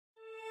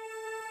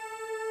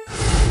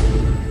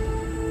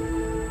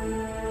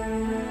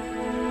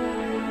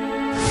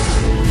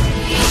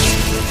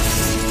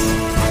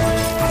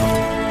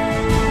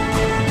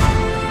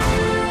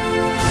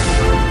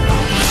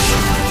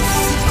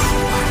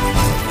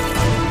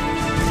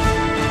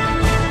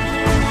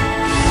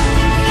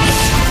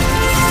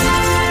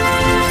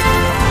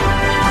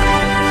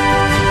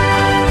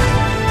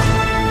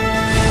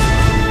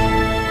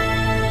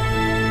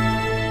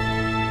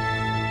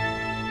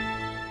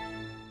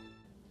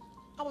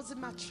was in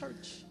my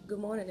church. Good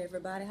morning,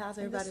 everybody. How's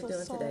everybody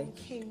doing today?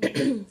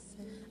 Today?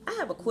 I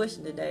have a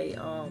question today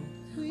on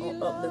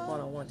Uplift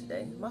 101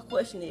 today. My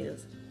question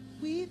is,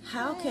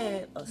 how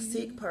can a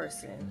sick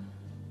person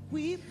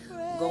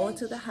go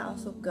into the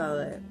house of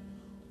God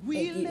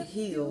and get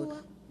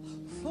healed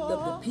if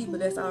the people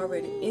that's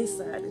already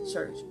inside the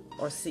church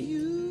are sick?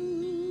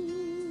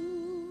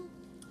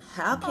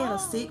 How can a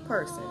sick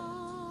person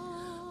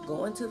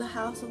go into the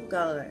house of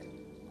God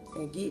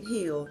and get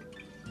healed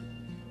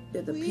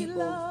if the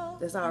people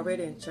that's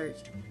already in church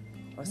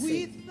are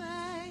sick?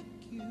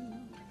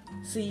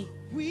 See,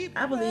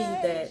 I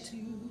believe that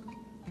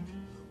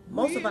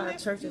most of our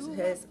churches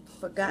has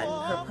forgotten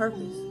her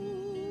purpose.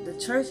 The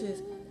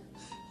churches,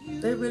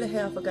 they really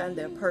have forgotten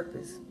their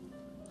purpose.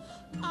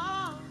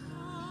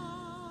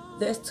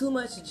 There's too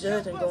much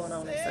judging going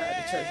on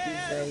inside the church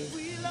these days.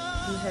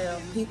 You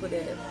have people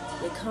that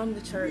they come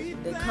to church,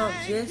 they come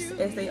just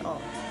as they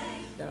are.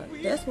 Now,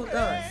 that's what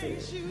God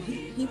says.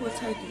 He will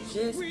take you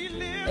just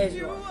as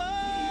you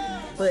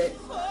are. But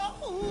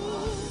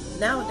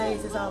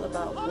nowadays it's all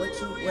about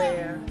what you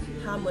wear,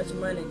 how much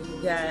money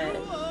you got,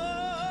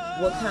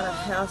 what kind of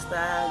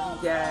hairstyle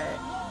you got.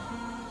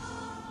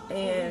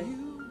 And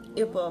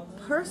if a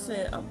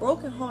person, a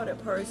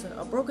broken-hearted person,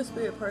 a broken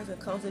spirit person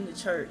comes into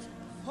church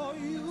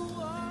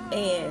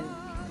and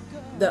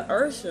the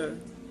usher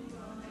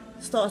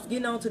starts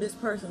getting on to this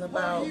person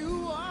about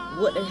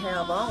what they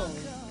have on,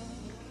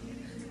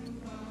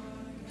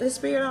 the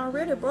spirit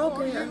already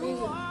broken. I mean,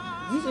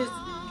 you just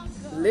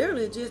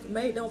literally just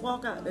made them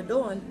walk out the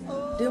door and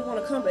didn't want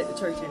to come back to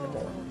church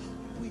anymore.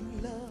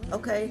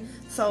 Okay,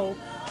 so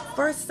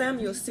 1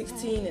 Samuel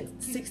 16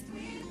 and 7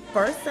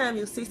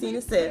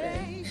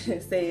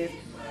 says,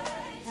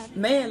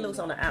 man looks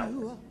on the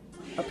outward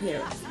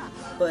appearance,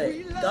 but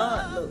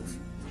God looks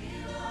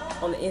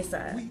on the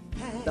inside,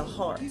 the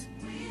heart.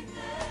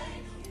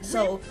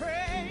 So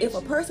if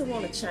a person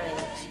want to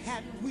change,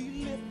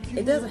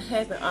 it doesn't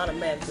happen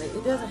automatically.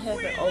 It doesn't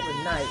happen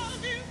overnight.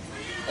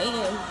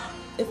 And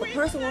if a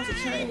person wants to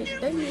change,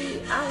 they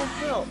need our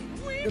help.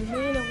 The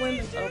men and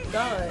women of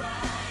God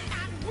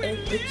and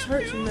the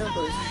church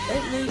members,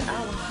 they need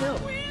our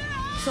help.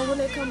 So when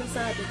they come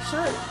inside the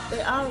church,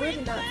 they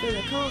already not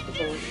feeling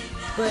comfortable.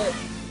 But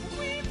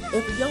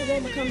if a young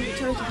woman comes to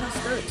church and her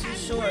skirt too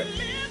short,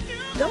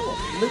 don't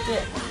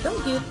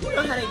give, you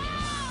know how they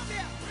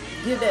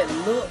give that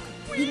look.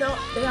 You know,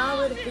 they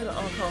already feeling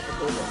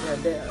uncomfortable when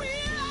they're there.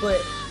 But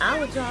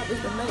our job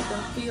is to make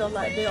them feel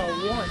like they are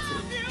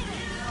wanted.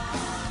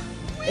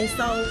 And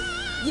so,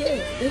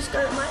 yes, this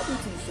skirt might be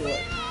too short.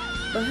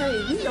 But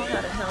hey, we know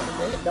how to handle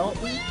that, don't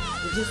we?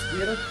 We just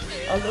get a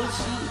little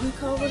sheet, we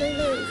cover their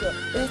legs up.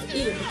 That's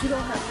it. But you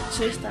don't have to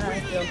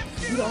chastise them.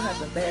 You don't have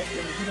to bash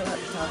them. You don't have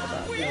to talk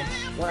about them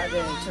while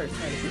they're in church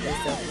trying to get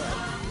themselves right.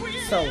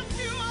 So,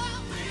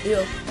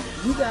 if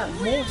you got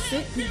more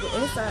sick people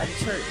inside the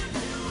church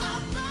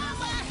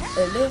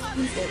and less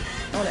people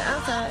on the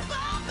outside,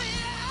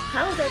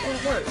 how is that going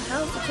to work?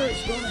 How is the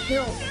church going to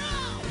help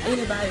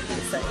anybody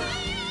get saved?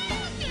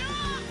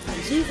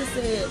 Jesus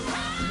said,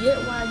 yet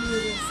while you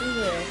were in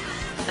sin,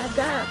 I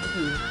died for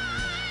you.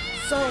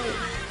 So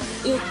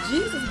if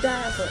Jesus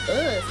died for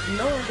us,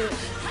 knowing that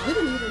we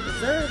didn't even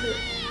deserve it,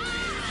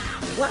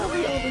 why are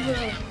we over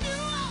here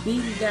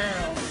beating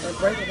down and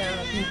breaking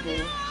down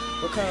people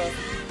because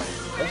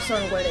of a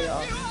certain way they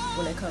are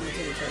when they come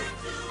into the church?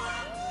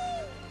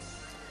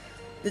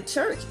 The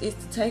church is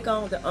to take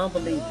on the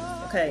unbelievers,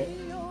 okay?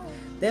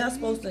 They are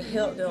supposed to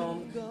help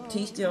them,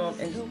 teach them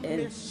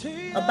and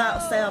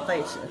about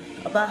salvation,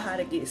 about how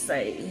to get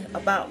saved,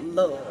 about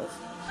love.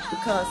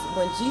 Because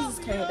when Jesus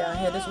came down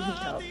here, that's what he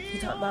taught. He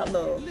talked about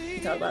love. He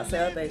talked about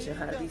salvation,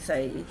 how to be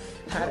saved,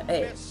 how to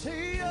act.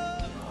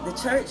 The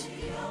church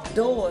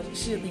doors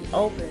should be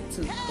open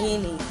to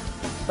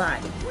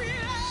anybody,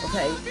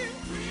 okay?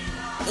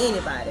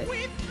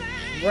 Anybody.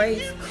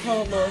 Race,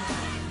 color,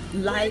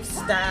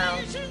 lifestyle,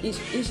 it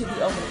should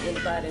be open to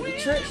anybody. The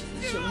church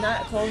should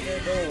not close their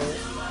doors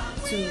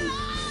to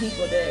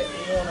people that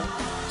want to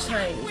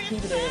change,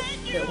 people that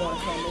want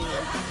to come in.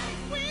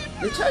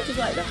 The church is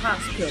like the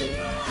hospital,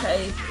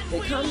 okay? They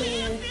come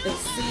in, they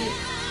sit,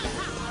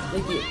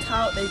 they get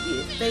taught, they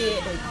get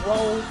fed, they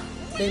grow,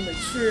 they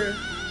mature,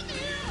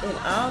 and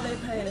all their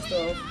pain and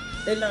stuff,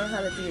 they learn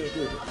how to deal with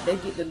it. They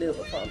get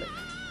delivered from it.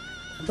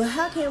 But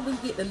how can we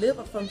get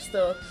delivered from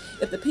stuff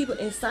if the people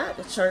inside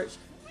the church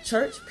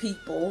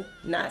people,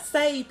 not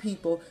saved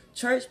people,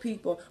 church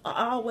people,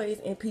 are always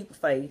in people's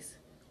face,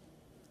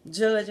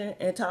 judging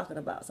and talking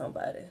about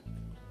somebody?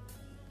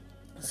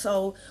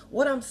 So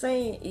what I'm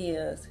saying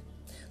is,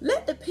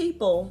 let the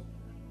people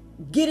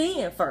get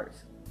in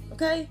first,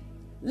 okay?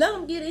 Let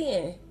them get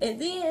in.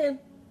 And then,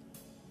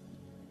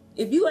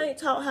 if you ain't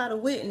taught how to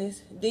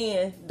witness,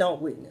 then don't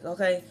witness,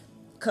 okay?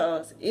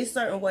 Because it's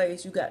certain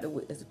ways you got to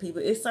witness to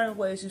people. It's certain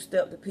ways you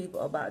step to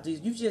people about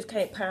Jesus. You just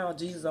can't pound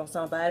Jesus on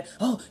somebody.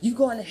 Oh, you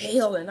going to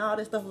hell and all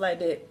this stuff like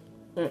that.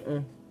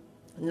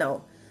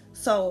 No.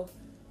 So,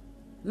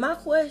 my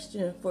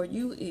question for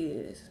you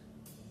is,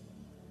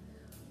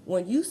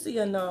 When you see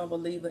a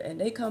non-believer and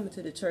they come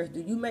into the church,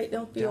 do you make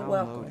them feel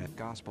welcome?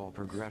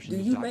 Do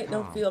you make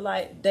them feel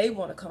like they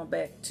want to come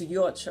back to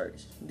your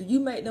church? Do you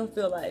make them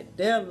feel like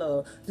they're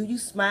loved? Do you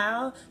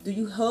smile? Do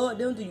you hug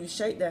them? Do you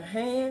shake their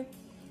hand?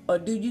 Or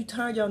do you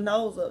turn your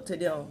nose up to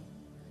them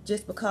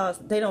just because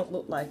they don't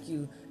look like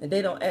you and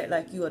they don't act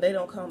like you, or they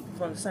don't come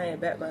from the same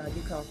background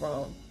you come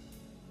from?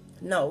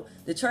 No,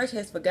 the church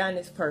has forgotten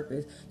its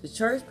purpose. The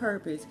church's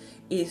purpose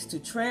is to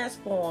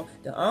transform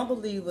the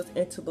unbelievers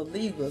into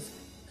believers,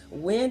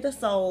 win the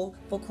soul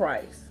for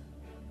Christ.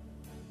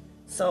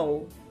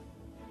 So,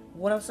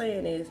 what I'm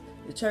saying is,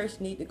 the church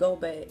need to go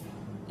back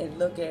and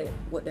look at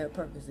what their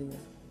purpose is.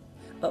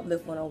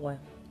 Uplift 101.